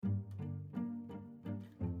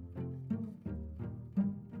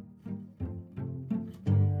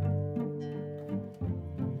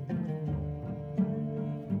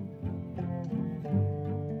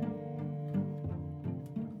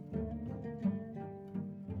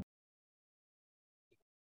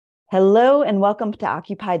Hello and welcome to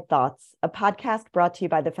Occupied Thoughts, a podcast brought to you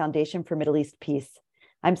by the Foundation for Middle East Peace.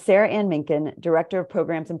 I'm Sarah Ann Minkin, Director of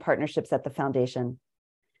Programs and Partnerships at the Foundation.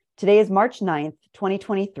 Today is March 9th,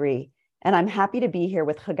 2023, and I'm happy to be here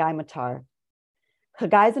with Hagai Matar.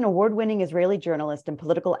 Hagai is an award-winning Israeli journalist and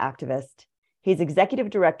political activist. He's Executive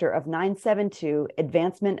Director of 972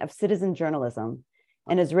 Advancement of Citizen Journalism,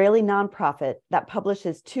 an Israeli nonprofit that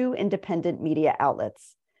publishes two independent media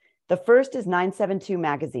outlets. The first is 972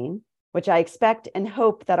 Magazine, which I expect and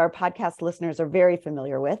hope that our podcast listeners are very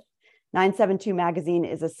familiar with. 972 Magazine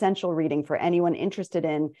is essential reading for anyone interested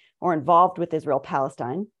in or involved with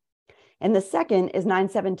Israel-Palestine. And the second is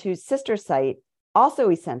 972's sister site, also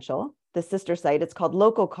essential. The sister site, it's called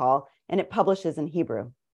Local Call, and it publishes in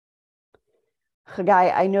Hebrew.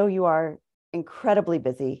 Hagai, I know you are incredibly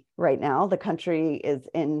busy right now. The country is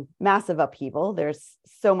in massive upheaval. There's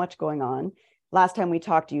so much going on. Last time we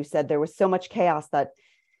talked, you said there was so much chaos that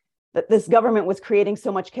this government was creating so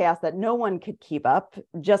much chaos that no one could keep up.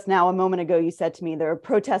 Just now, a moment ago, you said to me, there are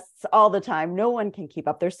protests all the time. No one can keep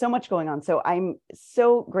up. There's so much going on. So I'm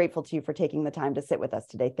so grateful to you for taking the time to sit with us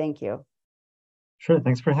today. Thank you. Sure.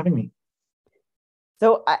 Thanks for having me.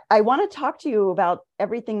 So I want to talk to you about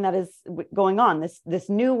everything that is going on, this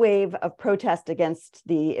new wave of protest against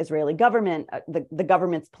the Israeli government, the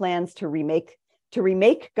government's plans to remake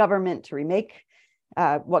government, to remake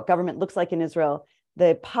what government looks like in Israel,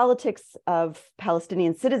 the politics of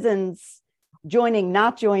Palestinian citizens joining,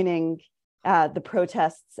 not joining the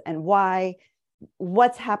protests, and why,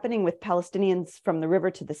 what's happening with Palestinians from the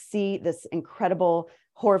river to the sea, this incredible,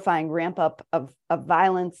 horrifying ramp up of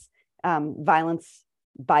violence, violence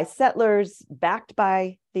by settlers, backed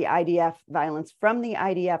by the IDF, violence from the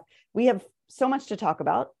IDF. We have so much to talk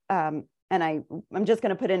about. And I'm just going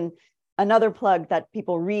to put in another plug that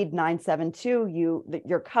people read 972.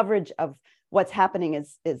 Your coverage of what's happening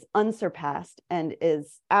is unsurpassed and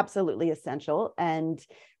is absolutely essential. And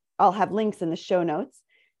I'll have links in the show notes.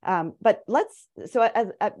 But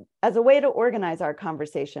as a way to organize our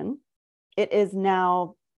conversation, it is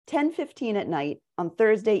now 10:15 at night on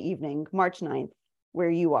Thursday evening, March 9th,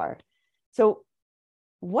 where you are. So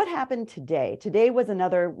what happened today? Today was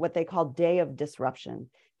another, what they call day of disruption.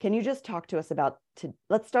 Can you just talk to us about,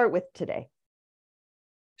 let's start with today.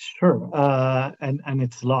 Sure, and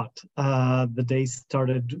it's a lot. The day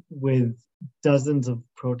started with dozens of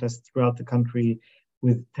protests throughout the country,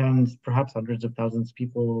 with tens, perhaps hundreds of thousands of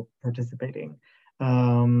people participating.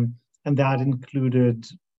 And that included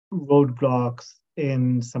roadblocks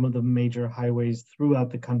in some of the major highways throughout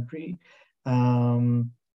the country.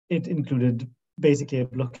 It included basically a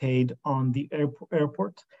blockade on the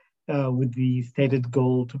airport, with the stated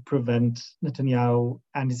goal to prevent Netanyahu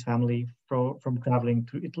and his family from traveling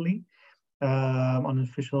to Italy on an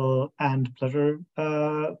official and pleasure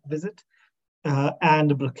visit,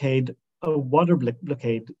 and a water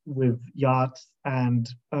blockade with yachts and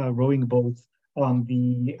rowing boats on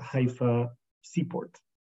the Haifa seaport.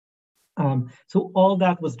 So all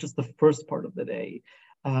that was just the first part of the day.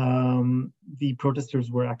 The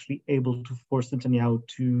protesters were actually able to force Netanyahu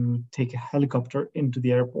to take a helicopter into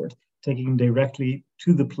the airport, taking him directly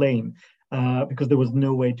to the plane, because there was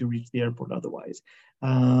no way to reach the airport otherwise.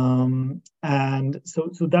 And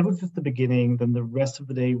so that was just the beginning. Then the rest of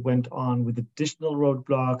the day went on with additional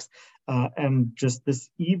roadblocks. And just this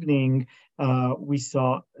evening, we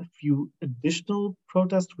saw a few additional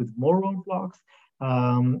protests with more roadblocks.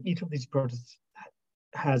 Each of these protests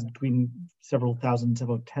has between several tens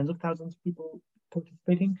of thousands of people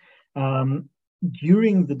participating.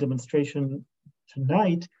 During the demonstration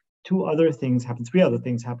tonight, three other things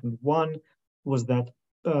happened. One was that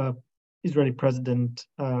Israeli President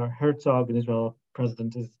Herzog, and Israel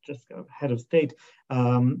president is just head of state,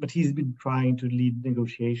 but he's been trying to lead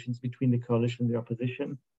negotiations between the coalition and the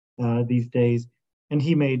opposition these days. And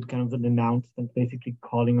he made kind of an announcement basically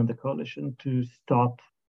calling on the coalition to stop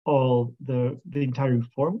all the entire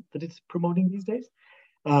reform that it's promoting these days.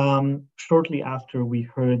 Shortly after, we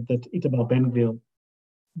heard that Itamar Ben-Gvir,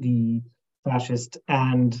 the fascist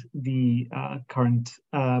and the current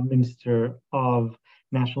Minister of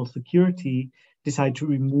National Security, decided to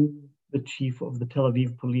remove the chief of the Tel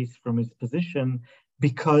Aviv police from his position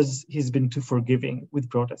because he's been too forgiving with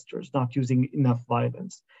protesters, not using enough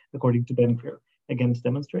violence, according to Ben-Gvir, against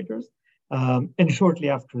demonstrators. And shortly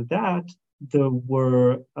after that, there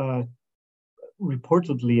were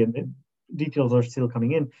reportedly, and the details are still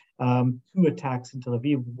coming in, two attacks in Tel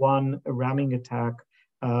Aviv. One, a ramming attack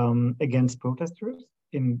against protesters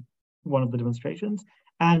in one of the demonstrations,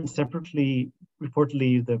 and separately,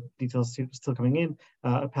 reportedly, the details still coming in,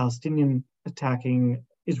 a Palestinian attacking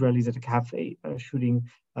Israelis at a cafe, shooting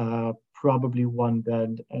probably one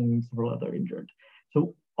dead and several other injured.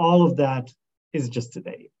 So all of that is just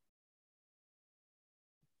today.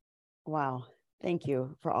 Wow. Thank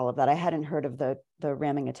you for all of that. I hadn't heard of the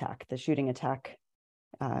ramming attack, the shooting attack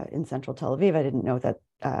in central Tel Aviv. I didn't know that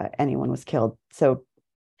anyone was killed. So,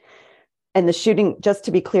 and the shooting, just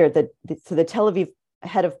to be clear, so the Tel Aviv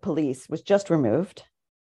head of police was just removed.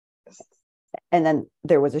 And then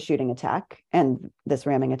there was a shooting attack and this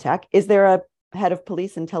ramming attack. Is there a head of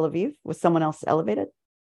police in Tel Aviv? Was someone else elevated?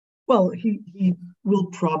 Well, he will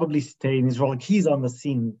probably stay in Israel. Like, he's on the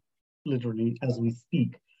scene literally as we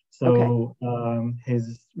speak. So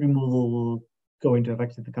his removal will go into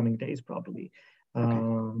effect in the coming days, probably.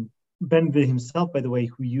 Ben Gvir himself, by the way,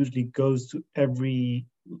 who usually goes to every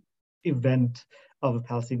event of a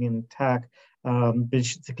Palestinian attack,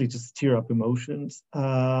 basically to stir up emotions,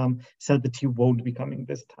 said that he won't be coming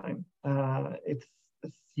this time. It's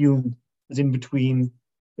assumed that in between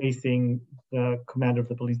facing the commander of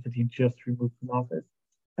the police that he just removed from office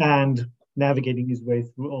and navigating his way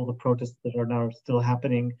through all the protests that are now still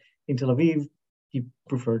happening in Tel Aviv, he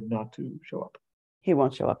preferred not to show up. He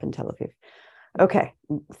won't show up in Tel Aviv. Okay,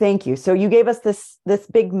 thank you. So you gave us this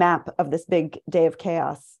big map of this big day of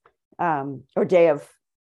chaos, or day of,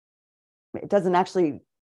 it doesn't actually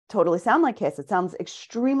totally sound like chaos. It sounds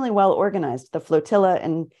extremely well organized. The flotilla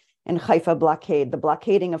and Haifa blockade, the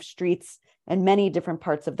blockading of streets and many different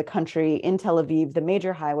parts of the country in Tel Aviv, the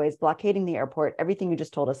major highways, blockading the airport, everything you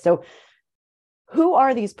just told us. So who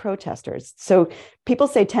are these protesters? So people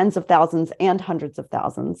say tens of thousands and hundreds of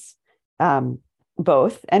thousands,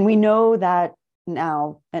 both. And we know that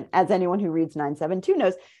now, and as anyone who reads 972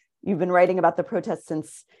 knows, you've been writing about the protests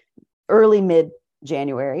since early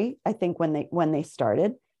mid-January, I think, when they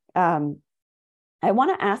started. I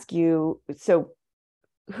want to ask you, so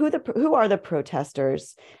who are the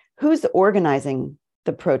protesters? Who's organizing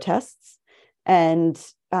the protests? And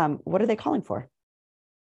what are they calling for?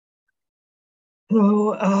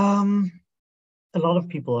 So a lot of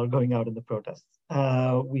people are going out in the protests.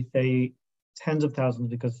 We say tens of thousands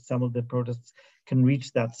because some of the protests can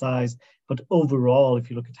reach that size. But overall, if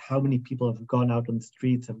you look at how many people have gone out on the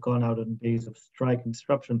streets, have gone out on days of strike and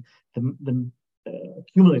disruption, the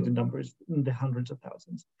accumulated numbers in the hundreds of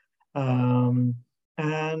thousands.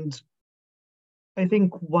 And I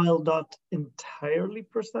think while not entirely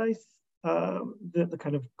precise, the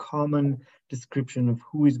kind of common description of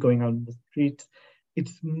who is going out in the street,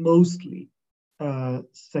 it's mostly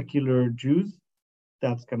secular Jews.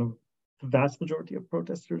 That's kind of the vast majority of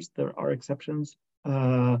protesters. There are exceptions.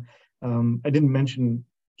 I didn't mention,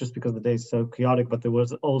 just because the day is so chaotic, but there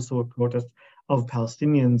was also a protest of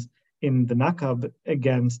Palestinians in the Nakab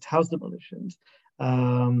against house demolitions.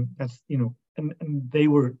 That's, and they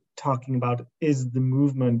were talking about, is the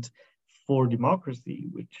movement for democracy,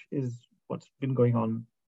 which is what's been going on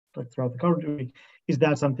like throughout the country, is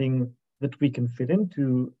that something that we can fit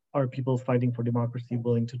into? Are people fighting for democracy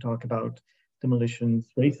willing to talk about demolitions,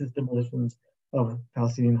 racist demolitions of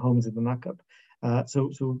Palestinian homes in the Nakab? So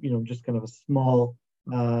just kind of a small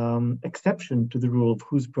exception to the rule of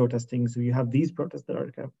who's protesting. So you have these protests that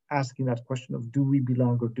are kind of asking that question of, do we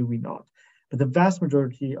belong or do we not? But the vast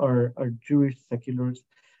majority are Jewish seculars,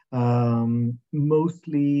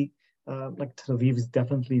 mostly. Like Tel Aviv is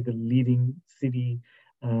definitely the leading city.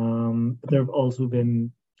 There have also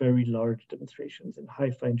been very large demonstrations in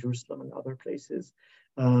Haifa and Jerusalem and other places.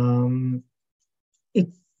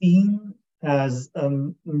 It's seen as a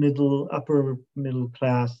upper middle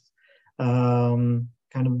class kind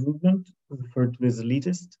of movement, referred to as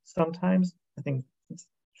elitist sometimes. I think it's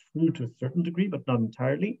true to a certain degree, but not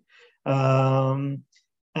entirely. And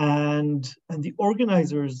the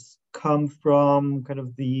organizers come from kind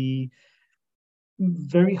of the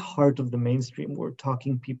very heart of the mainstream. We're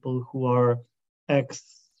talking people who are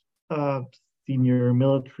ex-senior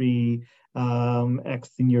military,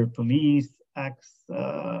 ex-senior police,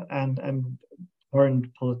 and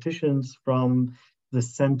current politicians from the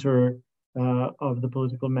center of the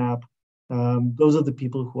political map. Those are the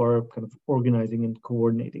people who are kind of organizing and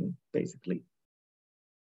coordinating, basically.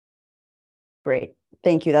 Great,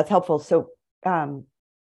 thank you. That's helpful. So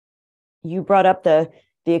you brought up the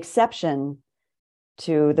exception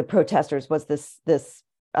to the protesters was this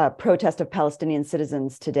protest of Palestinian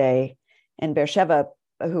citizens today in Beersheba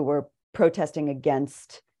who were protesting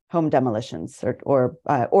against home demolitions or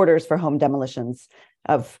orders for home demolitions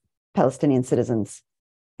of Palestinian citizens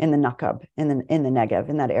in the Nakab, in the Negev,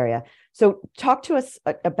 in that area. So talk to us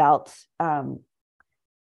about the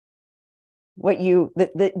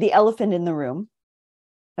elephant in the room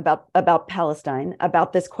about Palestine,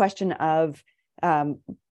 about this question of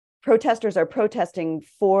protesters are protesting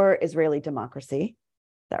for Israeli democracy,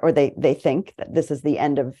 or they think that this is the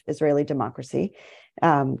end of Israeli democracy.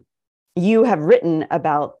 You have written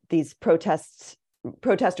about these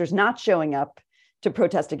protesters not showing up to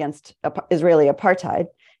protest against Israeli apartheid.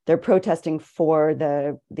 They're protesting for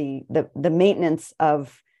the maintenance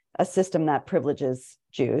of a system that privileges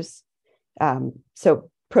Jews.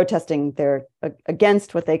 So protesting, they're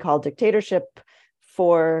against what they call dictatorship,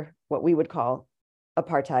 for what we would call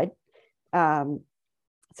apartheid.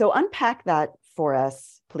 So unpack that for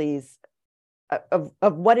us, please, of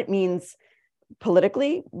what it means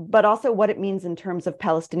politically, but also what it means in terms of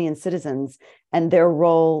Palestinian citizens and their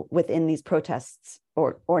role within these protests,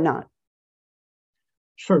 or not.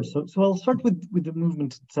 Sure. So I'll start with the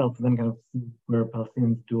movement itself, and then kind of see where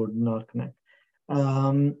Palestinians do or do not connect.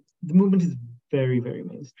 The movement is very, very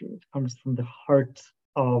mainstream. It comes from the heart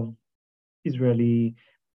of Israeli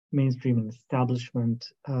mainstream and establishment.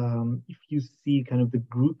 If you see kind of the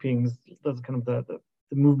groupings, that's kind of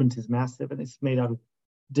the movement is massive, and it's made out of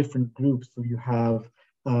different groups. So you have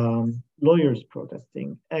lawyers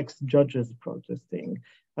protesting, ex-judges protesting,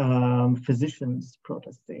 physicians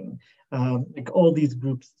protesting, like all these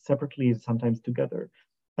groups separately and sometimes together.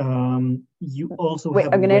 You also wait,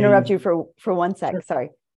 have I'm going to interrupt you for 1 sec. Sure. Sorry.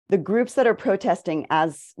 The groups that are protesting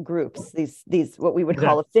as groups, these what we would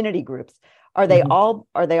call affinity groups, are they all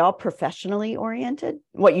professionally oriented?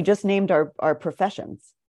 What you just named are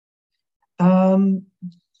professions.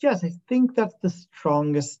 Yes, I think that's the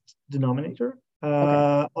strongest denominator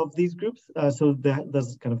of these groups. So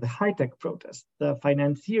there's kind of the high-tech protests, the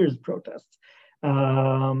financiers protests,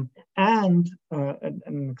 and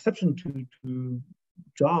an exception to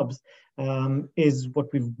jobs is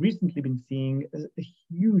what we've recently been seeing, a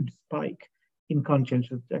huge spike in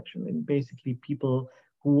conscientious objection, and basically people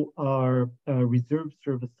who are reserve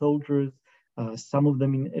service soldiers, some of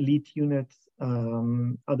them in elite units,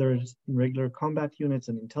 others in regular combat units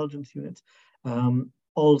and intelligence units,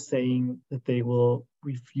 all saying that they will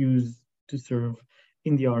refuse to serve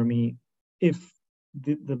in the army if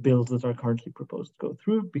the bills that are currently proposed go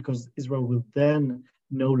through, because Israel will then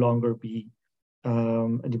no longer be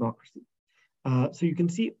a democracy. So you can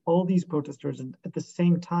see all these protesters, and at the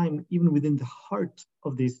same time, even within the heart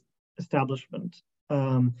of this establishment,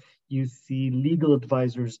 you see legal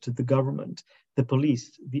advisors to the government, the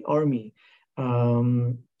police, the army,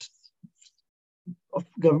 of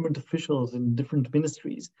government officials in different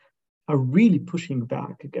ministries are really pushing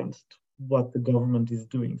back against what the government is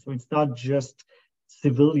doing. So it's not just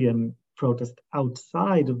civilian protest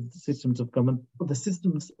outside of the systems of government, but the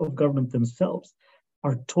systems of government themselves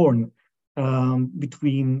are torn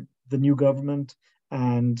between the new government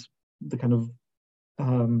and the kind of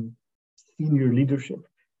senior leadership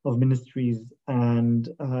of ministries and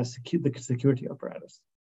the security apparatus.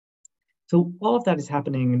 So all of that is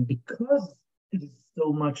happening, and because it is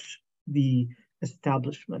so much the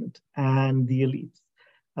establishment and the elites,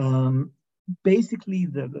 basically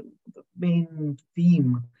the main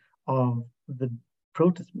theme of the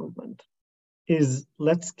protest movement is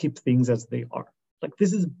let's keep things as they are. Like,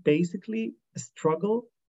 this is basically a struggle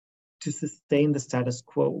to sustain the status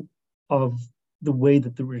quo of the way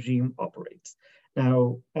that the regime operates.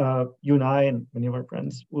 Now, you and I and many of our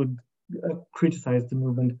friends would criticize the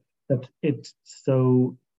movement that it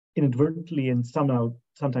so inadvertently and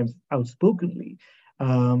sometimes outspokenly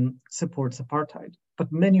supports apartheid.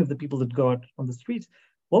 But many of the people that go out on the streets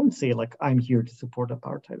won't say, like, I'm here to support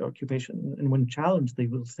apartheid occupation. And when challenged, they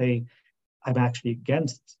will say, I'm actually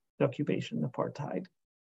against the occupation, apartheid.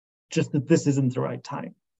 Just that this isn't the right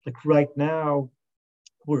time. Like, right now,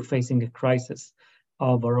 we're facing a crisis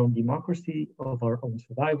of our own democracy, of our own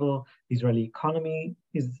survival. The Israeli economy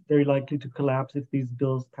is very likely to collapse if these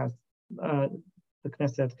bills pass the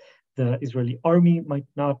Knesset. The Israeli army might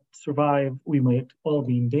not survive. We might all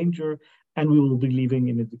be in danger, and we will be living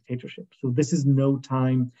in a dictatorship. So this is no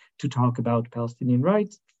time to talk about Palestinian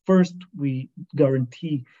rights. First, we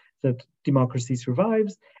guarantee that democracy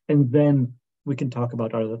survives, and then we can talk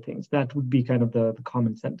about other things. That would be kind of the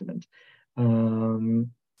common sentiment.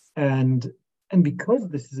 And because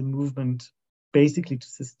this is a movement basically to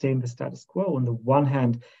sustain the status quo, on the one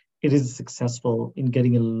hand, it is successful in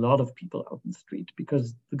getting a lot of people out in the street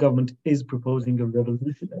because the government is proposing a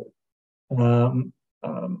revolutionary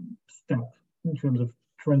step in terms of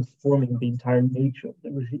transforming the entire nature of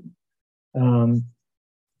the regime.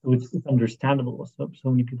 So it's understandable so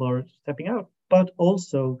many people are stepping out, but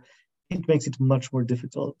also it makes it much more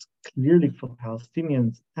difficult, clearly, for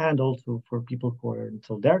Palestinians and also for people who are in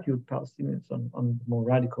solidarity with Palestinians on the more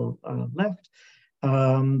radical left,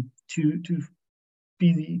 to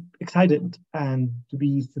be excited and to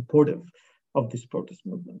be supportive of this protest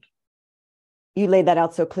movement. You laid that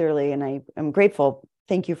out so clearly, and I am grateful.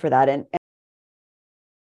 Thank you for that.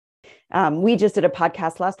 And we just did a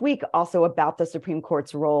podcast last week also about the Supreme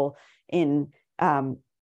Court's role in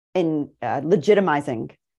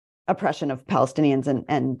legitimizing oppression of Palestinians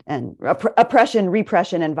and oppression,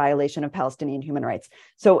 repression, and violation of Palestinian human rights.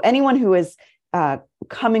 So anyone who is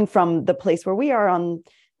coming from the place where we are on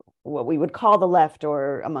what we would call the left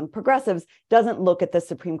or among progressives doesn't look at the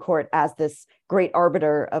Supreme Court as this great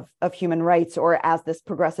arbiter of human rights or as this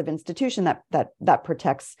progressive institution that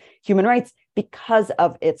protects human rights because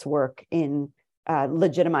of its work in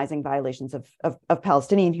legitimizing violations of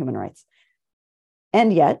Palestinian human rights.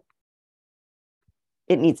 And yet,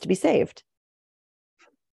 it needs to be saved.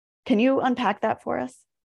 Can you unpack that for us?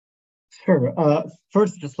 Sure.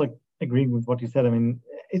 First, just like agreeing with what you said, I mean,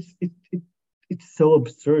 it's so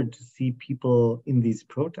absurd to see people in these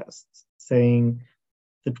protests saying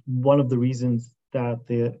that one of the reasons that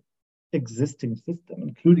the existing system,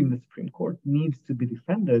 including the Supreme Court, needs to be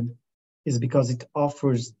defended is because it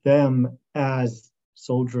offers them as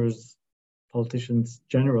soldiers, politicians,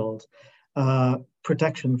 generals,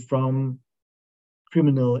 protection from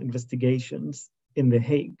criminal investigations in The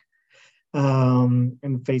Hague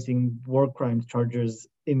and facing war crimes charges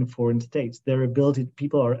in foreign states. Their ability,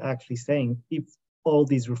 people are actually saying, if all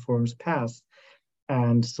these reforms pass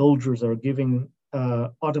and soldiers are given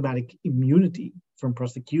automatic immunity from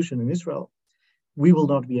prosecution in Israel, we will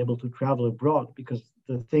not be able to travel abroad because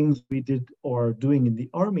the things we did or are doing in the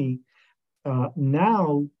army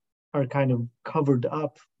now are kind of covered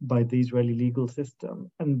up by the Israeli legal system,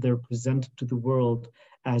 and they're presented to the world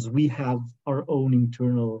as we have our own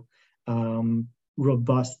internal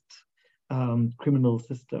robust criminal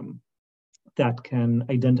system that can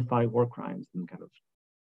identify war crimes and kind of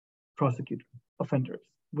prosecute offenders,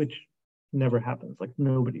 which never happens. Like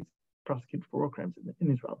nobody's prosecuted for war crimes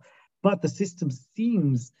in Israel. But the system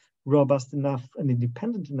seems robust enough and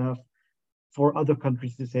independent enough for other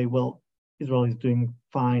countries to say, well, Israel is doing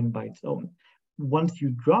fine by its own. Once you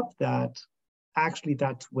drop that, actually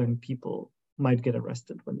that's when people might get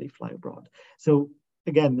arrested when they fly abroad. So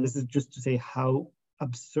again, this is just to say how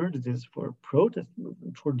absurd it is for a protest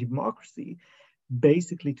movement, for democracy,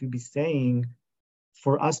 basically to be saying,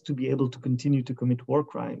 for us to be able to continue to commit war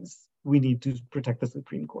crimes, we need to protect the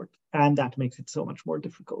Supreme Court. And that makes it so much more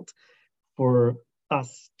difficult for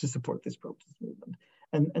us to support this protest movement.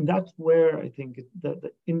 And that's where I think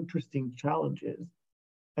the interesting challenge is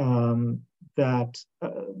that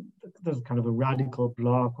there's kind of a radical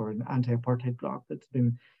bloc or an anti-apartheid bloc that's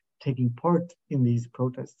been taking part in these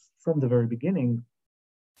protests from the very beginning,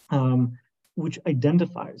 which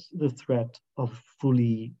identifies the threat of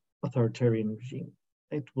fully authoritarian regime.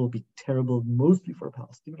 It will be terrible mostly for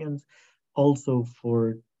Palestinians, also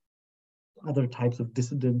for other types of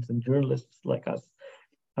dissidents and journalists like us,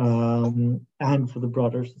 and for the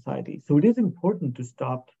broader society. So it is important to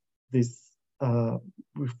stop this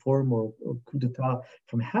reform or coup d'etat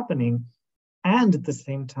from happening, and at the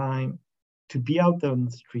same time to be out there on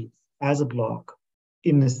the streets as a bloc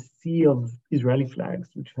in a sea of Israeli flags,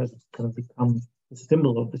 which has kind of become the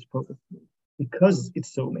symbol of this protest because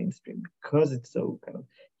it's so mainstream, because it's so kind of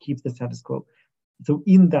keeps the status quo. So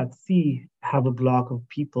in that sea, have a bloc of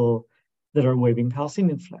people that are waving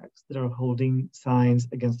Palestinian flags, that are holding signs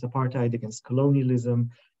against apartheid, against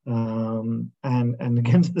colonialism, and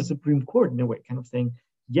against the Supreme Court in a way, kind of saying,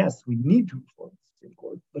 yes, we need to reform the Supreme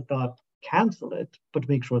Court, but not cancel it, but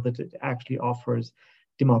make sure that it actually offers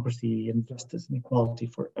democracy and justice and equality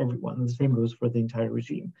for everyone. And the same goes for the entire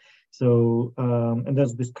regime. So, and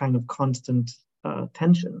there's this kind of constant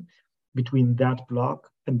tension between that bloc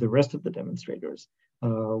and the rest of the demonstrators,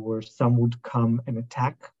 where some would come and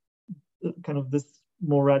attack kind of this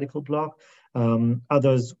more radical bloc.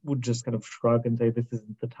 Others would just kind of shrug and say, this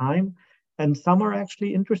isn't the time. And some are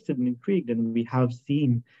actually interested and intrigued. And we have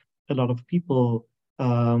seen a lot of people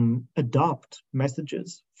adopt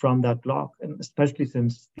messages from that bloc, and especially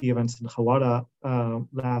since the events in Hawara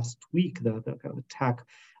last week, the kind of attack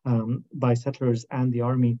by settlers and the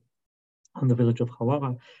army on the village of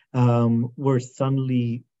Hawara, where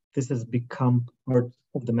suddenly this has become part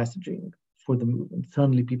of the messaging for the movement.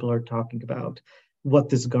 Suddenly people are talking about what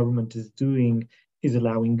this government is doing is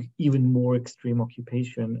allowing even more extreme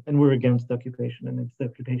occupation, and we're against the occupation, and it's the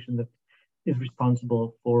occupation that is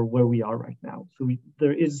responsible for where we are right now. So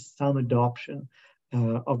there is some adoption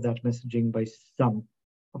of that messaging by some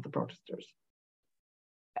of the protesters.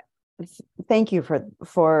 Thank you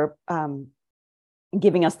for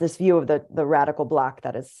giving us this view of the radical bloc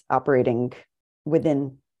that is operating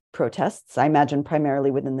within protests. I imagine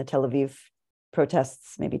primarily within the Tel Aviv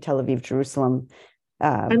protests, maybe Tel Aviv, Jerusalem.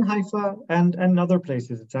 And Haifa and other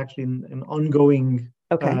places. It's actually an ongoing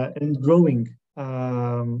and growing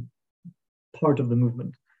part of the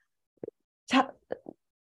movement.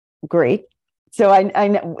 Great. So I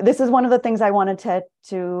know this is one of the things I wanted to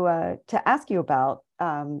ask you about.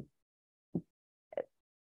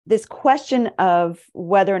 This question of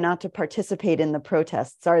whether or not to participate in the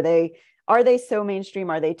protests. Are they so mainstream?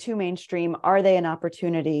 Are they too mainstream? Are they an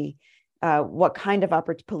opportunity? What kind of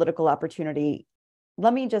political opportunity?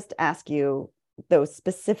 Let me just ask you, though,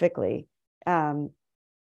 specifically. You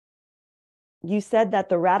said that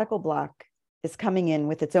the radical bloc is coming in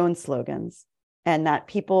with its own slogans, and that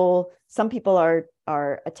some people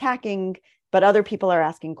are attacking, but other people are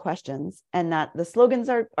asking questions, and that the slogans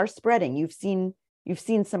are spreading. You've seen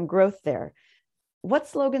some growth there. What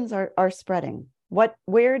slogans are spreading?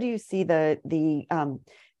 Where do you see the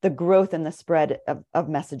growth and the spread of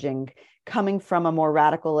messaging coming from a more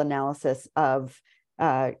radical analysis of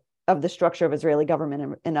the structure of Israeli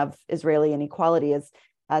government and of Israeli inequality as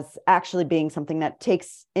actually being something that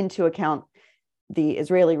takes into account the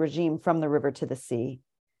Israeli regime from the river to the sea,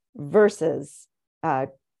 versus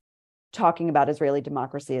talking about Israeli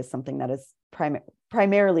democracy as something that is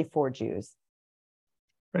primarily for Jews?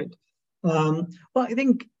 Right. Well, I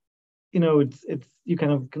think, it's you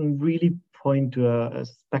kind of can really point to a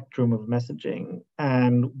spectrum of messaging,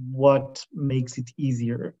 and what makes it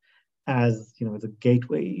easier as as a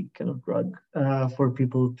gateway kind of drug for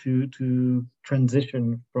people to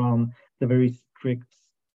transition from the very strict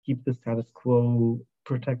keep the status quo,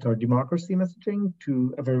 protect our democracy messaging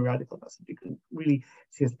to a very radical message. You can really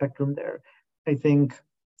see a spectrum there. I think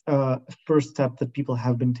first step that people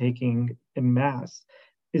have been taking en masse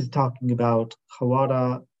is talking about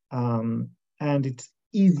Hawara, and it's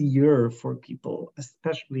easier for people,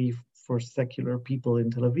 especially for secular people in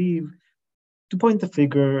Tel Aviv, to point the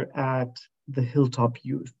finger at the hilltop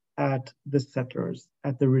youth, at the settlers,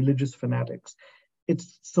 at the religious fanatics.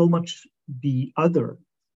 It's so much the other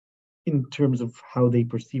in terms of how they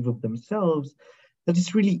perceive of themselves that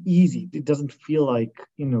it's really easy. It doesn't feel like,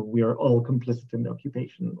 we are all complicit in the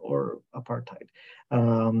occupation or apartheid.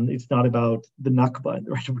 It's not about the Nakba and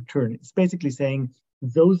the right of return. It's basically saying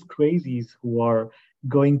those crazies who are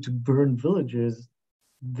going to burn villages,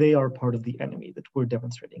 they are part of the enemy that we're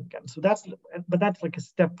demonstrating against. So that's like a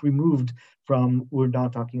step removed from we're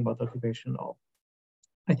not talking about the occupation at all.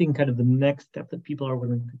 I think kind of the next step that people are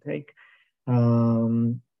willing to take,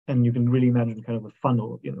 and you can really imagine kind of a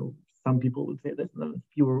funnel, some people would say this, and then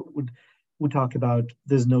fewer would talk about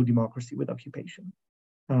there's no democracy with occupation,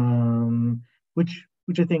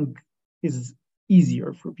 which I think is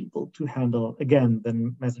easier for people to handle, again,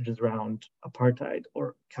 than messages around apartheid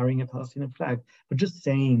or carrying a Palestinian flag, but just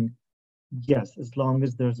saying, yes, as long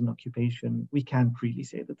as there's an occupation, we can't really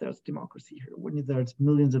say that there's democracy here. When there's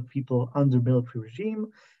millions of people under military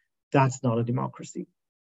regime, that's not a democracy.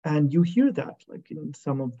 And you hear that like in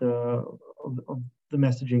some of the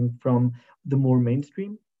messaging from the more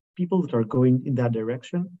mainstream people that are going in that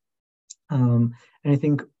direction. And I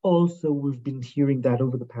think also we've been hearing that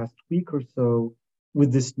over the past week or so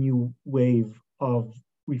with this new wave of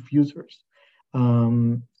refusers.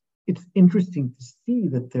 It's interesting to see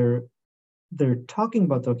that they're talking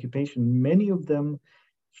about the occupation. Many of them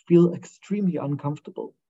feel extremely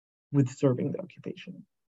uncomfortable with serving the occupation.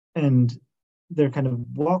 And they're kind of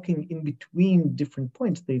walking in between different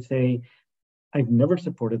points. They say, I've never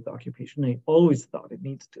supported the occupation. I always thought it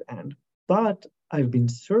needs to end, but I've been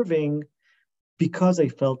serving because I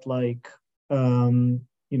felt like,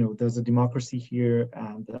 there's a democracy here,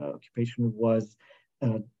 and the occupation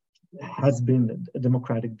has been a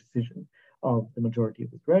democratic decision of the majority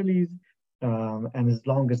of Israelis. And as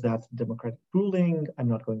long as that's democratic ruling, I'm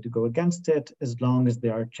not going to go against it. As long as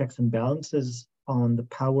there are checks and balances on the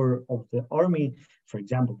power of the army, for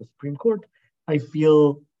example, the Supreme Court, I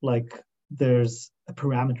feel like there's a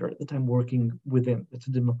parameter that I'm working within. It's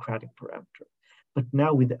a democratic parameter. But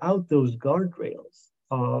now without those guardrails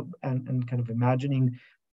and kind of imagining,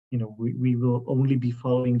 we will only be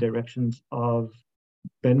following directions of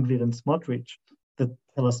Ben Gvir and Smotrich that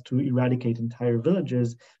tell us to eradicate entire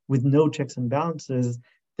villages with no checks and balances,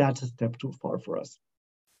 that's a step too far for us.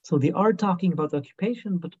 So they are talking about the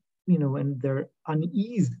occupation, but, and they're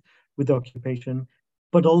uneased with the occupation,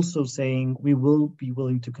 but also saying we will be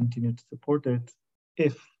willing to continue to support it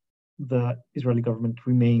if the Israeli government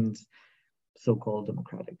remains so-called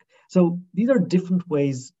democratic. So these are different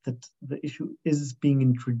ways that the issue is being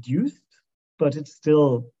introduced, but it's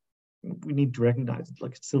still, we need to recognize it,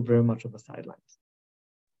 like it's still very much on the sidelines.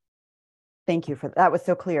 Thank you for that. That was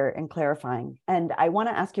so clear and clarifying. And I want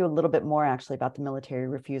to ask you a little bit more actually about the military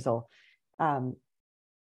refusal.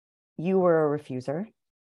 You were a refuser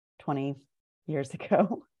 20 years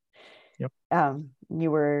ago. Yep.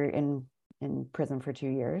 You were in prison for 2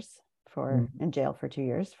 years in jail for 2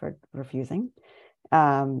 years for refusing.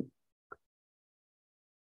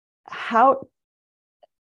 How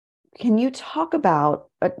can you talk about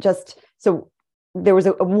there was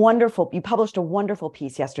you published a wonderful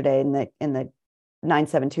piece yesterday in the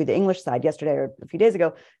 972, the English side, yesterday or a few days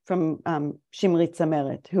ago, from Shimritza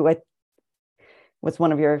Meret, who was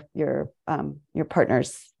one of your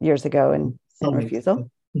partners years ago in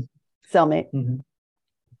refusal. Cellmate. Mm-hmm.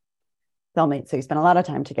 Cellmate. So you spent a lot of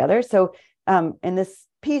time together. So in this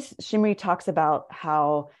piece, Shimri talks about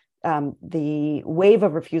how the wave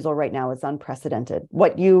of refusal right now is unprecedented.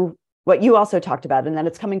 What you also talked about, and that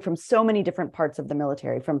it's coming from so many different parts of the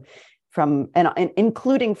military, from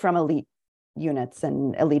including from elite units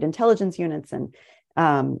and elite intelligence units, and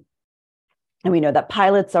we know that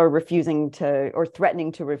pilots are refusing to or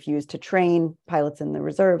threatening to refuse to train pilots in the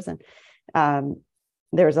reserves, and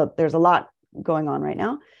there's a lot going on right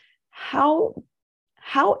now. How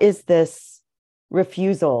is this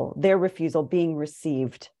their refusal being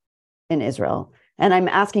received in Israel? And I'm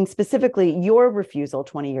asking specifically, your refusal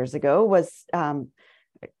 20 years ago was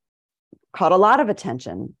caught a lot of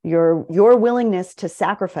attention. Your willingness to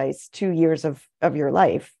sacrifice 2 years of your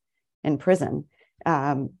life in prison,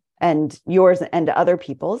 and yours and other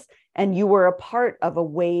people's, and you were a part of a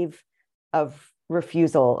wave of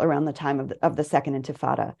refusal around the time of the Second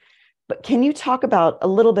Intifada. But can you talk a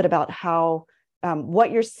little bit about how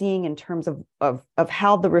what you're seeing in terms of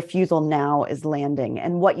how the refusal now is landing,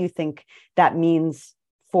 and what you think that means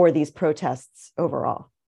for these protests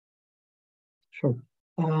overall? Sure.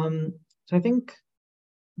 So I think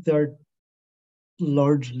there are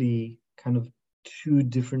largely kind of two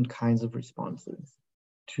different kinds of responses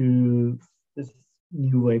to this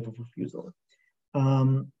new wave of refusal.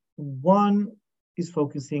 One is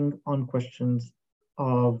focusing on questions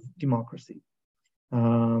of democracy.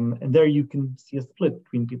 And there you can see a split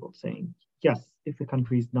between people saying, yes, if a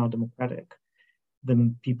country is not democratic,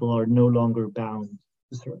 then people are no longer bound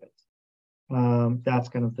to serve it. That's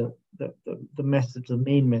kind of the message, the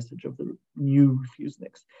main message of the new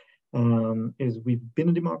refuseniks, is we've been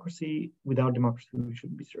a democracy. Without democracy, we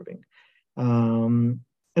shouldn't be serving.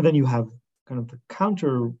 And then you have kind of the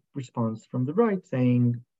counter response from the right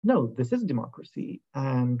saying, no, this is democracy.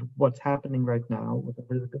 And what's happening right now,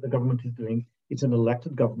 whatever the government is doing, it's an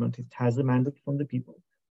elected government. It has a mandate from the people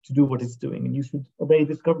to do what it's doing. And you should obey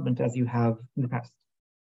this government as you have in the past.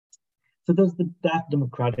 So there's that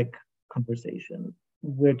democratic conversation,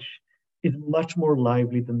 which is much more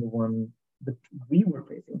lively than the one that we were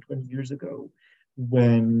facing 20 years ago,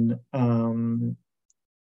 when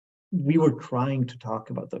we were trying to talk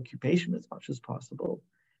about the occupation as much as possible.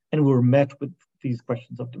 And we were met with these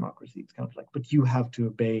questions of democracy. It's kind of like, but you have to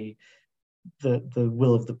obey the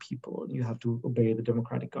will of the people, and you have to obey the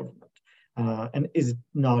democratic government. And is it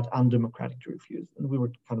not undemocratic to refuse? And we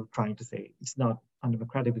were kind of trying to say it's not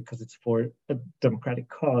undemocratic because it's for a democratic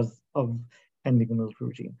cause of ending the military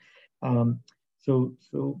regime.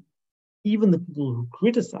 So even the people who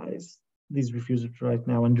criticize these refusals right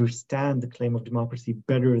now understand the claim of democracy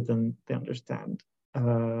better than they understand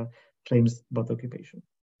claims about the occupation.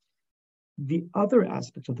 The other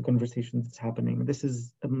aspect of the conversation that's happening, this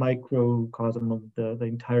is a microcosm of the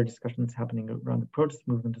entire discussion that's happening around the protest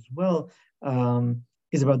movement as well,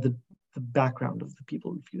 is about the background of the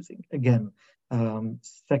people refusing. Again,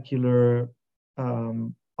 secular,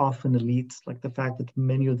 often elites, like the fact that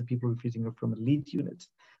many of the people refusing are from elite units,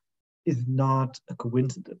 is not a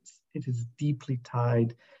coincidence. It is deeply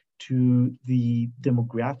tied to the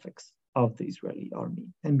demographics of the Israeli army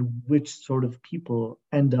and which sort of people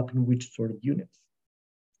end up in which sort of units.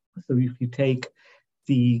 So if you take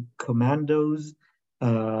the commandos,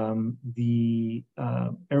 the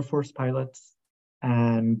Air Force pilots,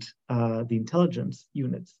 and the intelligence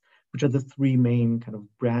units, which are the three main kind of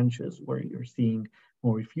branches where you're seeing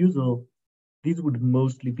more refusal, these would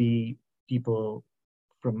mostly be people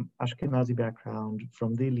from Ashkenazi background,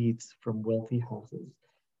 from the elites, from wealthy houses.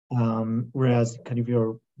 Whereas kind of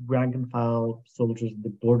your rank and file soldiers, the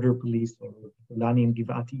border police or Golani and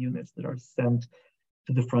Givati units that are sent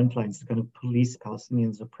to the front lines to kind of police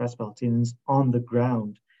Palestinians, oppress Palestinians on the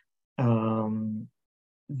ground,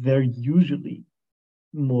 they're usually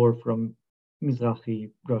more from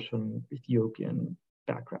Mizrahi, Russian, Ethiopian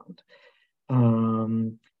background.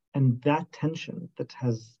 And that tension that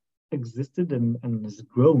has existed and has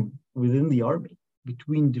grown within the army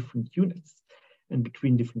between different units and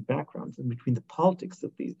between different backgrounds and between the politics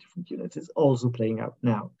of these different units is also playing out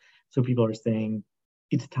now. So people are saying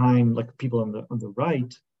it's time, like people on the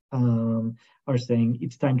right are saying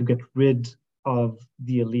it's time to get rid of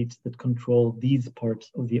the elites that control these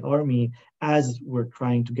parts of the army, as we're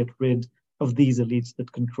trying to get rid of these elites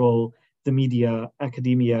that control the media,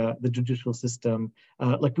 academia, the judicial system.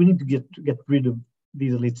 Like we need to get rid of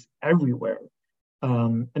these elites everywhere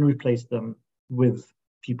and replace them with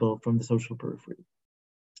people from the social periphery.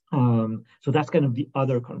 So that's kind of the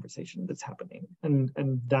other conversation that's happening,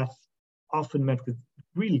 and that's often met with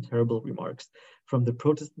really terrible remarks from the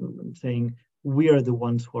protest movement, saying we are the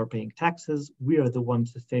ones who are paying taxes, we are the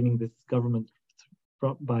ones sustaining this government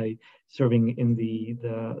by serving in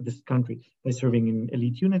this country, by serving in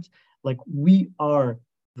elite units. Like we are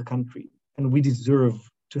the country, and we deserve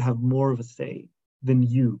to have more of a say than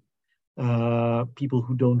you, people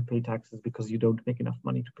who don't pay taxes because you don't make enough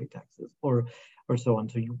money to pay taxes, or so on.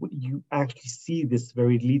 So you actually see this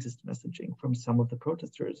very elitist messaging from some of the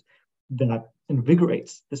protesters that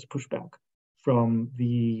invigorates this pushback from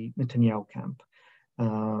the Netanyahu camp,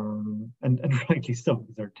 and rightly so.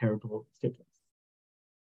 These are terrible statements.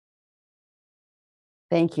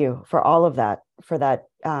 Thank you for all of that, for that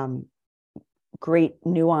great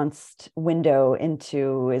nuanced window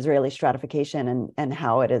into Israeli stratification and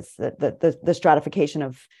how it is the stratification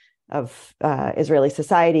of Israeli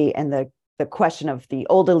society, and the question of the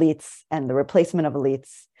old elites and the replacement of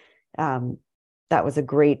elites. That was a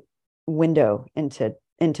great window into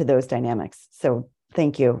those dynamics. So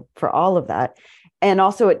thank you for all of that. And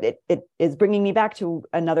also it is bringing me back to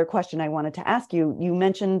another question I wanted to ask you. You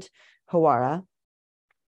mentioned Hawara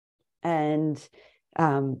and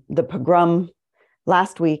the pogrom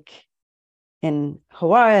last week in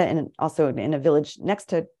Hawara, and also in a village next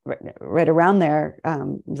to, right around there,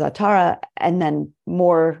 Zatara, and then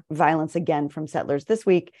more violence again from settlers this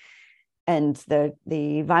week. And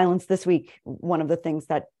the violence this week, one of the things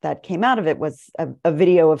that came out of it was a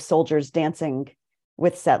video of soldiers dancing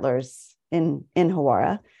with settlers in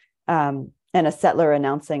Hawara, and a settler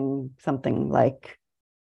announcing something like,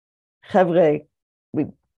 "Chevre,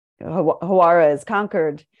 Hawara is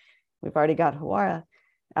conquered. We've already got Hawara,"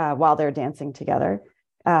 while they're dancing together.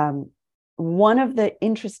 One of the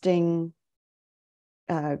interesting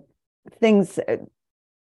things,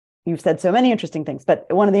 you've said so many interesting things, but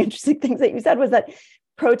one of the interesting things that you said was that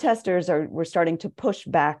protesters were starting to push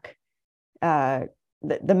back. The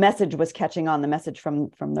message was catching on. The message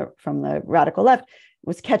from the radical left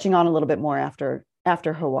was catching on a little bit more after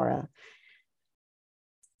Hawara.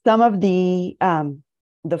 Some of the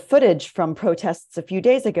footage from protests a few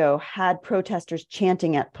days ago had protesters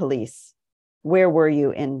chanting at police. Where were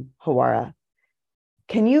you in Hawara?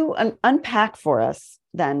 Can you unpack for us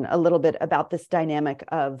then a little bit about this dynamic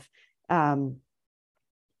of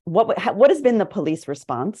what has been the police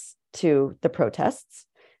response to the protests,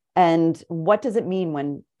 and what does it mean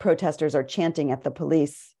when protesters are chanting at the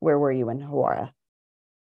police, "Where were you in Hawara"?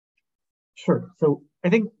 Sure. So I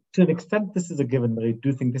think to an extent this is a given, but I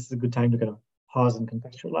do think this is a good time to kind of pause and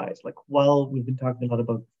contextualize. Like, while we've been talking a lot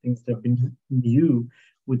about things that have been new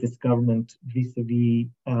with this government vis-a-vis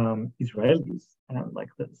Israelis, and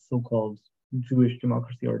like the so-called Jewish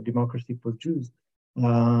democracy or democracy for Jews,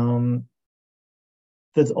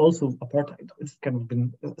 there's also apartheid. It's kind of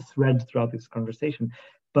been a thread throughout this conversation,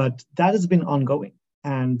 but that has been ongoing.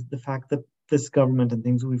 And the fact that this government and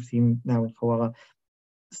things we've seen now in Hawara,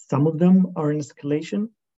 some of them are in escalation,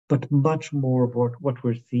 but much more of what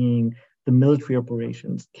we're seeing, the military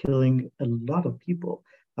operations killing a lot of people.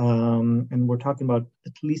 And we're talking about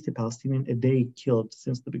at least a Palestinian a day killed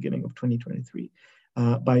since the beginning of 2023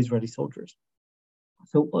 by Israeli soldiers.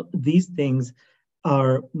 So these things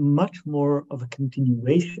are much more of a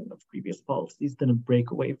continuation of previous policies than a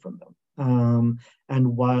break away from them.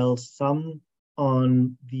 And while some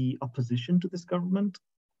on the opposition to this government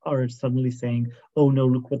are suddenly saying, "Oh no,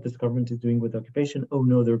 look what this government is doing with occupation. Oh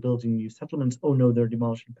no, they're building new settlements. Oh no, they're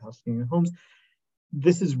demolishing Palestinian homes."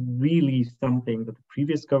 This is really something that the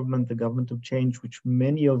previous government, the government of change, which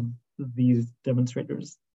many of these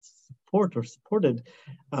demonstrators support or supported,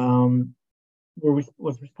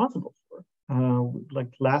 was responsible for.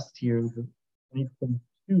 Like last year, the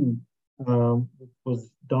 2022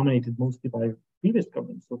 was dominated mostly by previous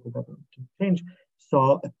governments, so the government of change,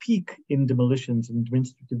 saw a peak in demolitions and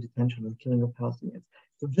administrative detention and killing of Palestinians.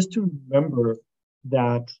 So just to remember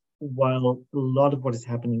that while a lot of what is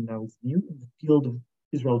happening now is new in the field of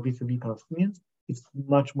Israel vis-a-vis Palestinians, it's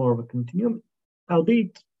much more of a continuum,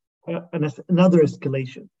 albeit another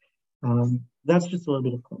escalation. That's just a little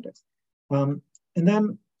bit of context. And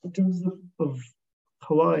then in terms of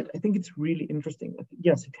Hawara, I think it's really interesting.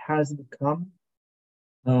 Yes, it has become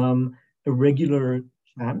a regular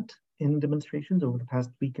chant in demonstrations over the past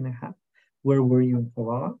week and a half. Where were you in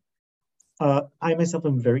Hawara? I myself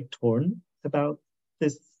am very torn about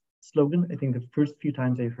this slogan. I think the first few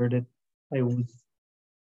times I heard it, I was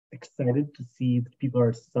excited to see that people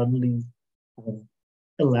are suddenly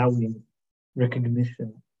allowing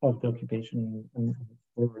recognition of the occupation and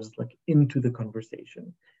horrors like into the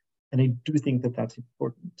conversation. And I do think that that's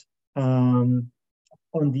important. On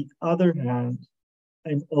the other hand,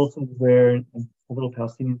 I'm also aware, and several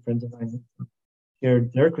Palestinian friends of mine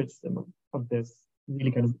shared their criticism of this,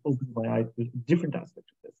 really kind of opened my eyes to different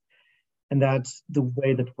aspects of this. And that's the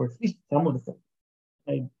way that for at least some of them,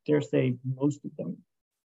 I dare say most of them,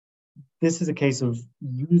 this is a case of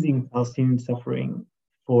using Palestinian suffering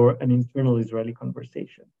for an internal Israeli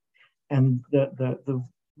conversation. And the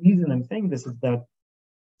reason I'm saying this is that,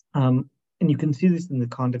 and you can see this in the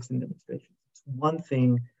context in demonstrations. It's one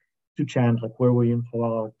thing to chant, like, where were you in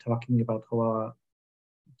Hawara, talking about Hawara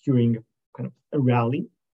during kind of a rally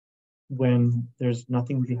when there's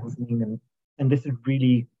nothing really happening, and this is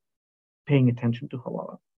really paying attention to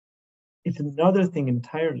Hawara. It's another thing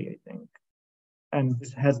entirely, I think, and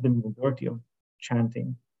this has been the majority of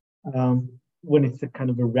chanting, when it's a kind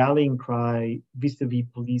of a rallying cry vis-a-vis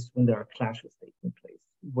police when there are clashes taking place,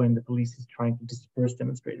 when the police is trying to disperse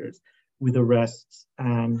demonstrators with arrests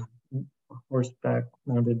and horseback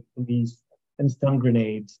mounted police and stun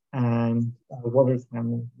grenades and water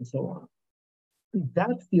cannon and so on.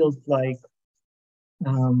 That feels like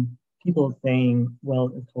people saying,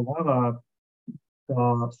 well, if Hawara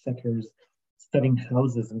saw settlers setting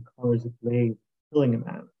houses and cars ablaze, killing a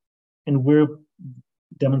man, and we're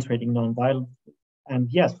demonstrating nonviolence. And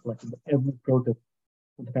yes, like in every protest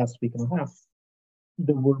for the past week and a half,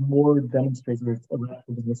 there were more demonstrators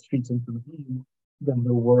arrested in the streets in Tel Aviv than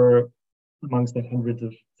there were amongst the hundreds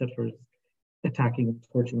of settlers attacking and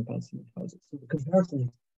torching Palestinian houses. So the comparison is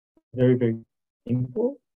very, very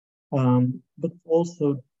painful, but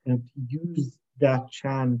also kind of use that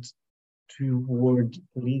chant toward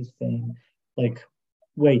police saying, like,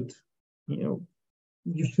 wait,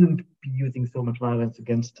 you shouldn't be using so much violence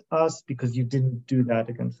against us because you didn't do that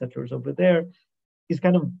against settlers over there, is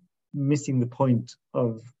kind of missing the point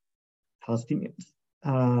of Palestinians.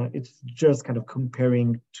 It's just kind of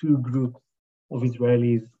comparing two groups of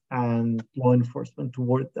Israelis and law enforcement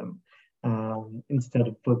toward them, instead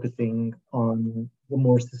of focusing on the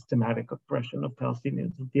more systematic oppression of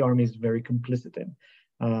Palestinians that the army is very complicit in.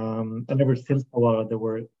 And ever since Hawara, there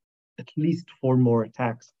were at least 4 more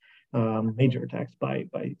attacks, major attacks by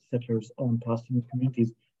settlers on Palestinian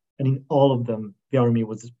communities. And in all of them, the army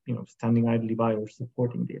was, standing idly by or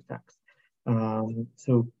supporting the attacks.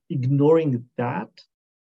 So ignoring that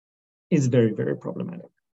is very, very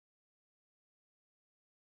problematic.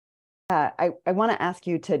 I want to ask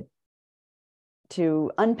you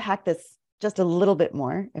to unpack this just a little bit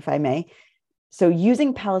more, if I may. So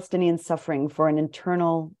using Palestinian suffering for an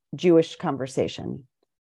internal Jewish conversation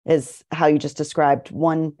is how you just described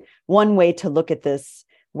one way to look at this.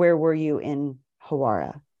 Where were you in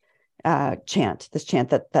Hawara? Chant, this chant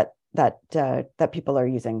that people are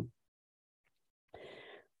using.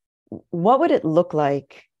 What would it look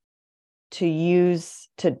like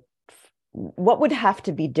what would have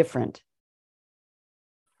to be different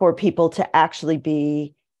for people to actually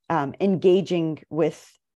be engaging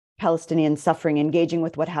with Palestinian suffering, engaging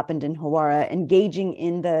with what happened in Hawara, engaging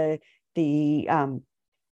in the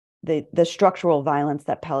structural violence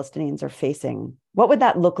that Palestinians are facing? What would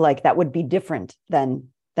that look like that would be different than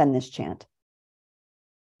this chant?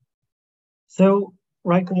 So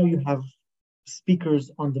right now you have speakers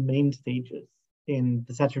on the main stages in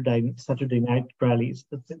the Saturday night rallies.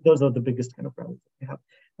 Those are the biggest kind of rallies that we have.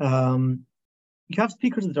 You have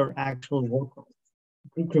speakers that are actual war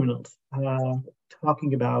criminals,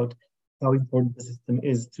 talking about how important the system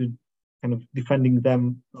is to kind of defending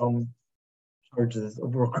them from charges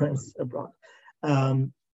of war crimes abroad.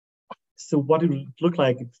 So what it would look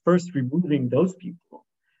like is first removing those people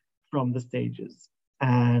from the stages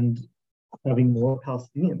and having more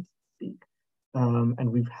Palestinians speak.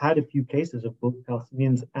 And we've had a few cases of both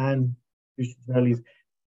Palestinians and Jewish Israelis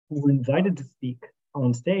who were invited to speak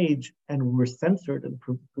on stage and were censored and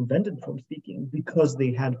prevented from speaking because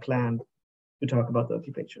they had planned to talk about the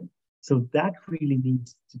occupation. So that really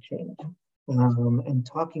needs to change. And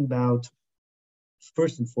talking about,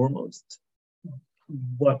 first and foremost,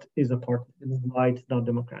 what is apartheid and why it's not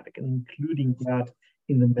democratic, and including that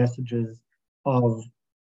in the messages of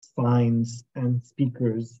signs and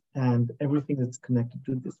speakers and everything that's connected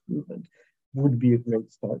to this movement would be a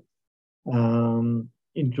great start.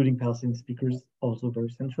 including Palestinian speakers, also very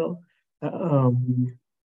central. And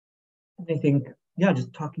I think, yeah,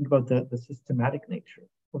 just talking about the systematic nature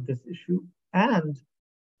of this issue and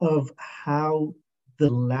of how the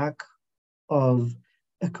lack of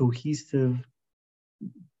a cohesive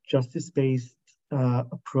justice-based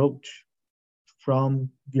approach from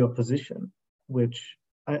the opposition, which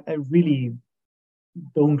I really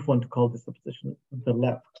don't want to call this opposition the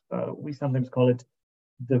left. We sometimes call it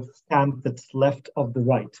the camp that's left of the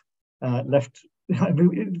right. Left,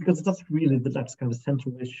 because it's not really the left, it's kind of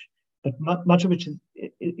central-ish, but much of it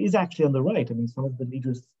is actually on the right. I mean, some of the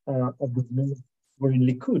leaders of the movement were in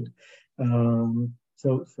Likud.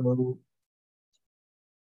 So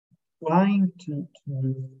trying to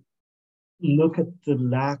look at the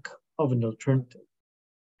lack of an alternative,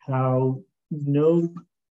 how no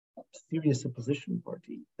serious opposition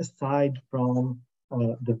party, aside from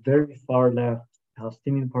the very far left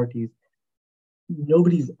Palestinian parties,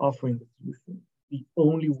 nobody's offering a solution. The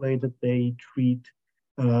only way that they treat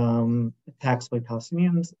attacks by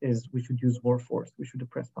Palestinians is we should use more force. We should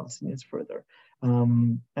oppress Palestinians further.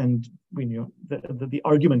 And we know the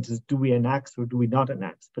argument is, do we annex or do we not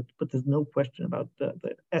annex? But there's no question about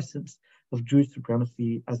the essence of Jewish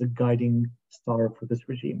supremacy as a guiding star for this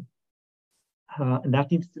regime. And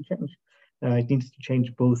that needs to change. It needs to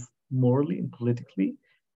change both morally and politically,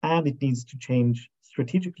 and it needs to change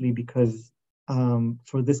strategically, because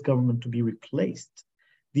for this government to be replaced,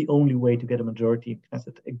 the only way to get a majority in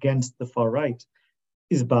Knesset against the far right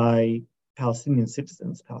is by Palestinian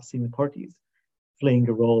citizens, Palestinian parties, playing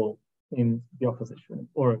a role in the opposition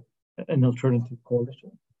or an alternative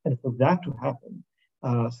coalition. And for that to happen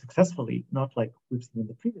successfully, not like we've seen in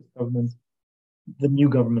the previous governments, the new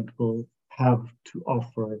government will have to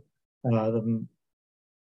offer them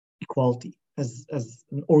equality as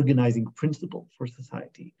an organizing principle for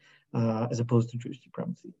society, as opposed to Jewish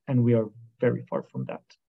supremacy. And we are very far from that.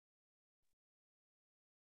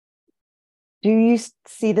 Do you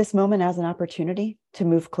see this moment as an opportunity to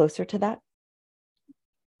move closer to that?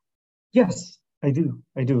 Yes, I do.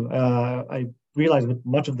 I realize that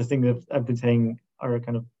much of the things that I've been saying are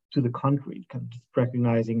kind of to the contrary, kind of just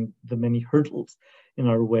recognizing the many hurdles in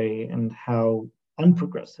our way and how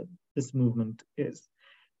unprogressive this movement is.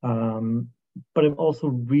 But I'm also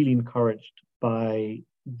really encouraged by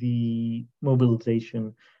the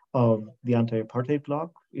mobilization of the anti-apartheid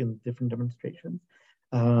bloc in different demonstrations,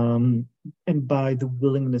 and by the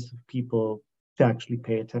willingness of people to actually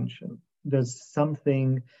pay attention. There's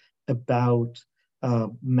something about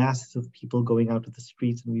masses of people going out to the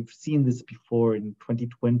streets, and we've seen this before in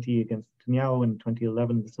 2020 against Netanyahu and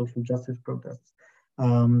 2011, the social justice protests,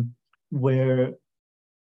 where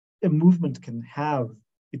a movement can have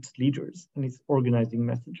its leaders and its organizing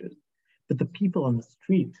messages, but the people on the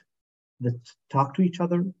street that talk to each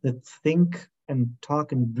other, that think and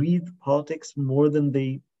talk and breathe politics more than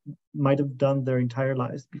they might have done their entire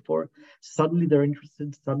lives before, suddenly they're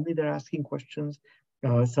interested, suddenly they're asking questions,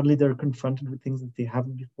 suddenly they're confronted with things that they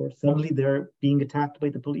haven't before, suddenly they're being attacked by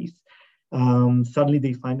the police, suddenly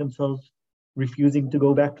they find themselves refusing to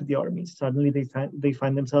go back to the army, suddenly they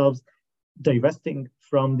find themselves divesting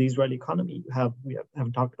from the Israeli economy. We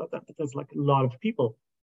haven't talked about that, but there's like a lot of people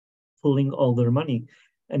pulling all their money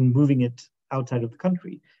and moving it outside of the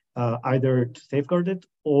country, either to safeguard it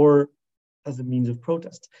or as a means of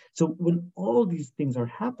protest. So when all these things are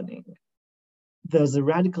happening, there's a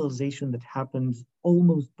radicalization that happens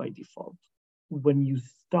almost by default. When you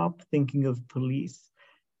stop thinking of police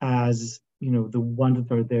as, the ones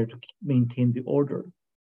that are there to maintain the order,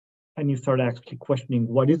 and you start actually questioning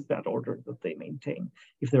what is that order that they maintain.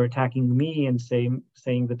 If they're attacking me and saying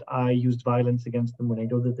that I used violence against them when I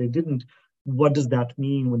know that they didn't, what does that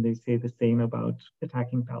mean when they say the same about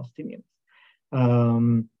attacking Palestinians?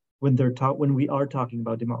 When we are talking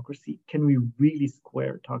about democracy, can we really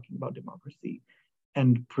square talking about democracy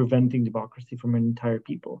and preventing democracy from an entire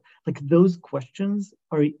people? Like, those questions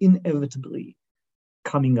are inevitably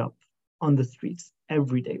coming up on the streets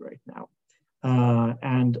every day right now.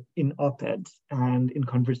 And in op-eds and in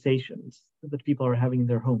conversations that people are having in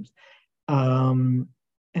their homes. And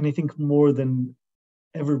I think more than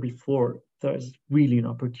ever before, there's really an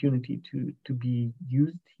opportunity to be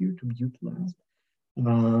used here, to be utilized.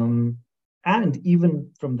 And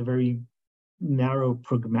even from the very narrow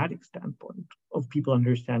pragmatic standpoint of people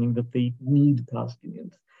understanding that they need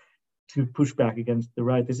Palestinians to push back against the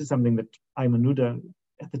right. This is something that Ayman Odeh,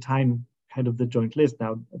 at the time, head of the Joint List,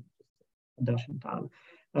 now Dashan Tal,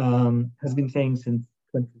 has been saying since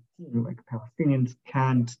 2015, like, Palestinians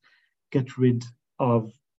can't get rid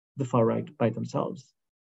of the far right by themselves.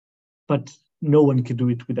 But no one can do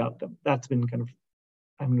it without them. That's been kind of,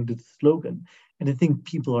 I mean, the slogan. And I think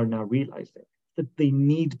people are now realizing that they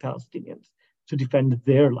need Palestinians to defend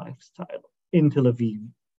their lifestyle in Tel Aviv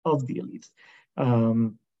of the elites.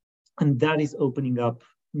 And that is opening up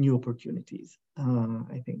new opportunities.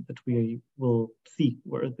 I think that we will see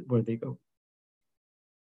where they go.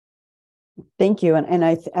 Thank you. And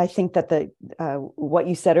I think that the what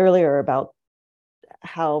you said earlier about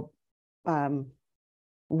how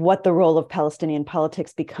what the role of Palestinian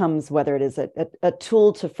politics becomes, whether it is a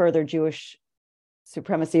tool to further Jewish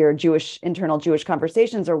supremacy or internal Jewish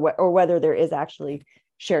conversations, or whether there is actually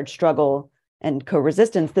shared struggle and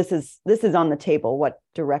co-resistance, this is on the table, what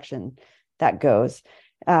direction that goes.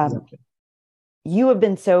 Exactly. You have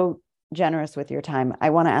been so generous with your time.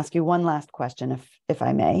 I want to ask you one last question, if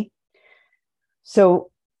I may.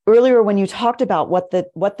 So earlier, when you talked about what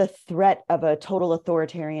the threat of a total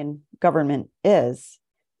authoritarian government is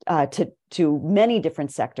to many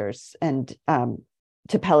different sectors, and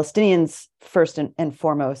to Palestinians first and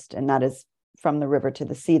foremost, and that is from the river to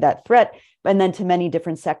the sea, that threat, and then to many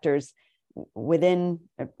different sectors within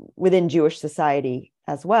Jewish society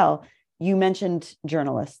as well. You mentioned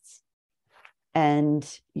journalists, and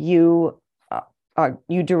you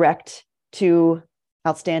direct to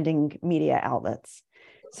outstanding media outlets.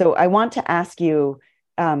 So I want to ask you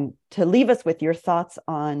to leave us with your thoughts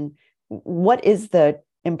on what is the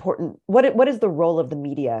role of the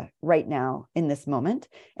media right now in this moment,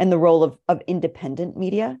 and the role of independent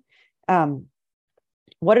media.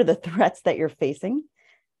 What are the threats that you're facing,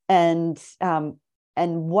 and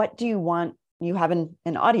what do you want? You have an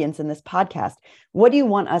audience in this podcast. What do you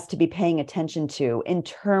want us to be paying attention to in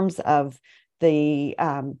terms of the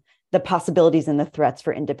possibilities and the threats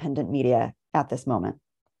for independent media at this moment?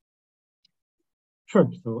 Sure.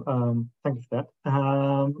 So thank you for that.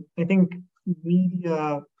 I think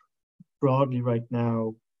media broadly right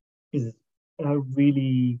now is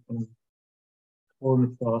really torn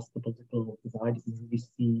across the political divide. We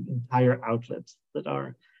see entire outlets that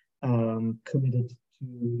are committed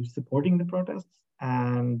to supporting the protests,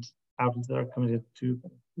 and outlets that are committed to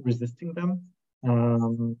resisting them.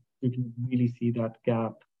 You can really see that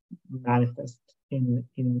gap manifest in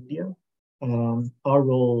media. Our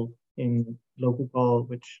role in Local Call,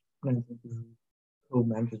 which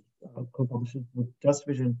co-manages, co-publishes with Just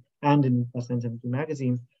Vision and in Palestine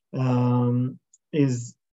magazine,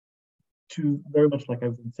 is to very much like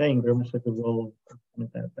I've been saying, very much like the role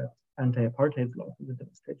of that anti-apartheid law in the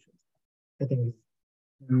demonstrations. I think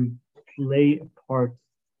to play a part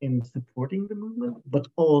in supporting the movement, but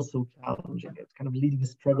also challenging it, kind of leading a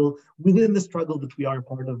struggle within the struggle that we are a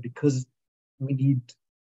part of, because we need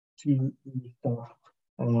to stop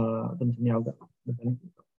the Netanyahu government.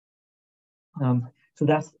 So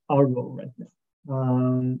that's our role right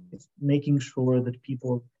now. It's making sure that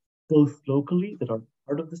people, both locally that are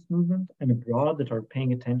part of this movement and abroad that are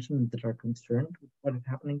paying attention, that are concerned with what is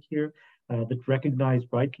happening here, that recognize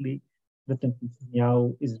rightly that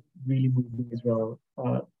Netanyahu is really moving Israel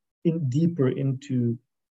deeper into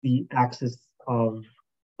the axis of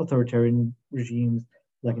authoritarian regimes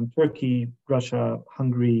like in Turkey, Russia,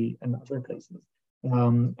 Hungary, and other places,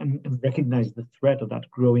 and recognize the threat of that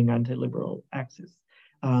growing anti-liberal axis.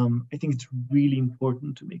 I think it's really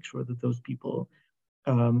important to make sure that those people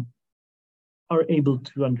are able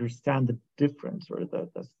to understand the difference or the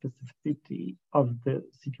specificity of the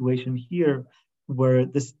situation here, where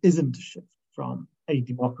this isn't a shift from a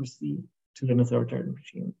democracy to an authoritarian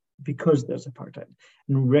regime because there's apartheid,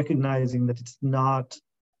 and recognizing that it's not,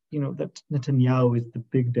 that Netanyahu is the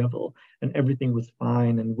big devil and everything was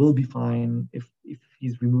fine and will be fine if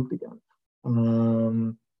he's removed again.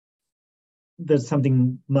 There's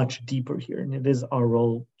something much deeper here, and it is our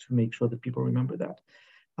role to make sure that people remember that.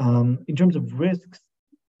 In terms of risks,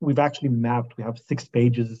 we've actually mapped, we have 6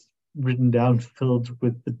 pages written down filled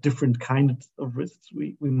with the different kinds of risks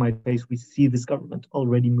we might face. We see this government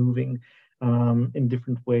already moving in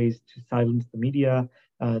different ways to silence the media.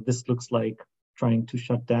 This looks like trying to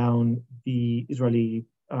shut down the Israeli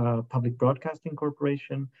Public Broadcasting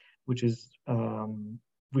Corporation, which is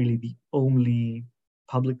really the only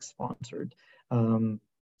public-sponsored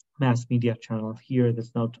mass media channel here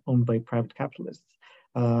that's not owned by private capitalists.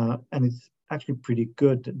 And it's actually pretty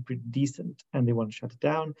good and pretty decent, and they want to shut it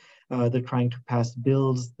down. They're trying to pass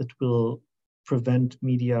bills that will prevent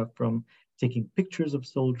media from taking pictures of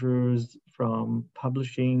soldiers, from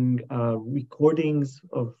publishing recordings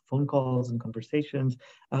of phone calls and conversations.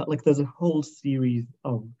 There's a whole series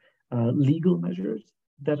of legal measures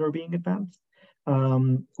that are being advanced.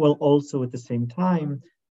 While also at the same time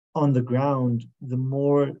on the ground, the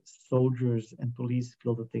more soldiers and police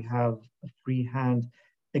feel that they have a free hand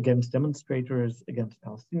against demonstrators, against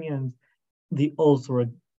Palestinians, they also are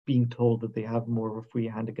being told that they have more of a free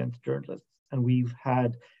hand against journalists. And we've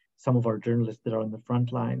had some of our journalists that are on the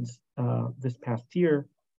front lines this past year,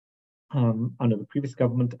 under the previous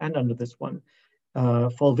government and under this one,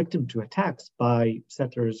 fall victim to attacks by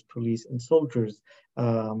settlers, police, and soldiers.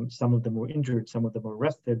 Some of them were injured, some of them were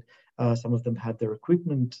arrested, some of them had their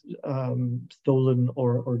equipment stolen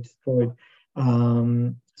or destroyed.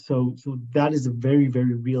 So that is a very,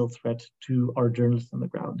 very real threat to our journalists on the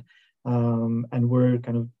ground. And we're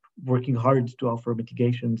kind of working hard to offer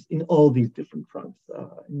mitigations in all these different fronts,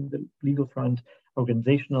 in the legal front,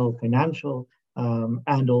 organizational, financial,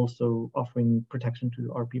 and also offering protection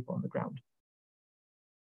to our people on the ground.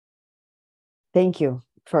 Thank you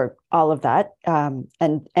for all of that,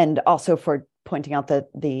 and also for pointing out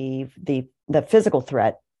the physical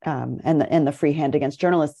threat and the free hand against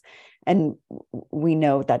journalists. And we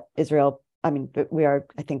know that Israel. I mean, we are,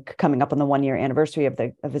 I think, coming up on the 1-year anniversary of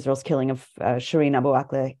Israel's killing of Shireen Abu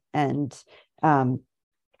Akleh, and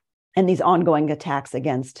these ongoing attacks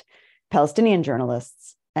against Palestinian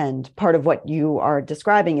journalists. And part of what you are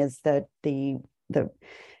describing is that the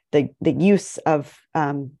use of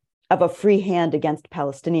a free hand against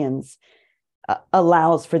Palestinians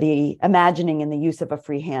allows for the imagining and the use of a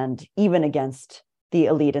free hand even against the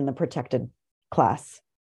elite and the protected class,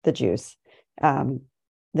 the Jews.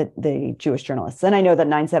 The Jewish journalists. And I know that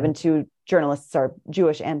 972 journalists are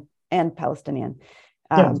Jewish and Palestinian.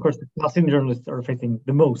 Yeah, of course, the Palestinian journalists are facing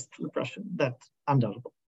the most repression. That's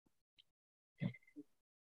undoubtable. Yeah.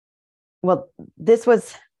 Well, this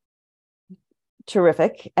was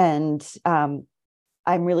terrific. And I'm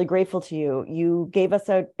really grateful to you. You gave us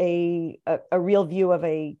a real view of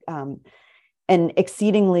an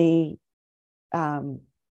exceedingly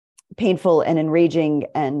painful and enraging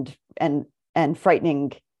and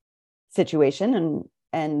frightening situation,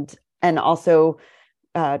 and also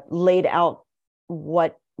laid out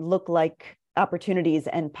what look like opportunities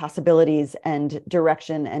and possibilities and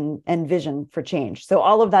direction and vision for change. So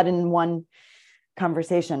all of that in one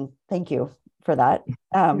conversation. Thank you for that.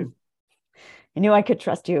 I knew I could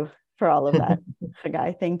trust you for all of that,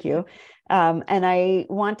 Chagai. Thank you. And I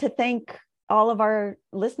want to thank all of our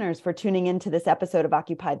listeners for tuning into this episode of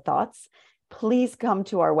Occupied Thoughts. Please come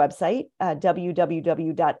to our website,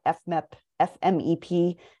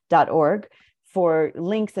 www.fmep.org, for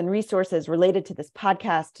links and resources related to this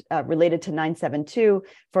podcast, related to 972,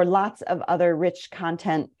 for lots of other rich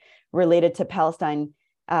content related to Palestine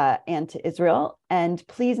and to Israel. And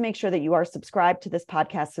please make sure that you are subscribed to this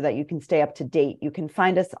podcast so that you can stay up to date. You can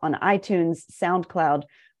find us on iTunes, SoundCloud,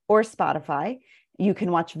 or Spotify. You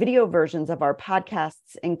can watch video versions of our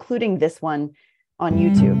podcasts, including this one, on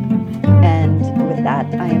YouTube. And with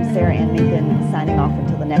that, I am Sarah Ann Minkin, signing off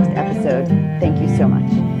until the next episode. Thank you so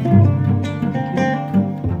much.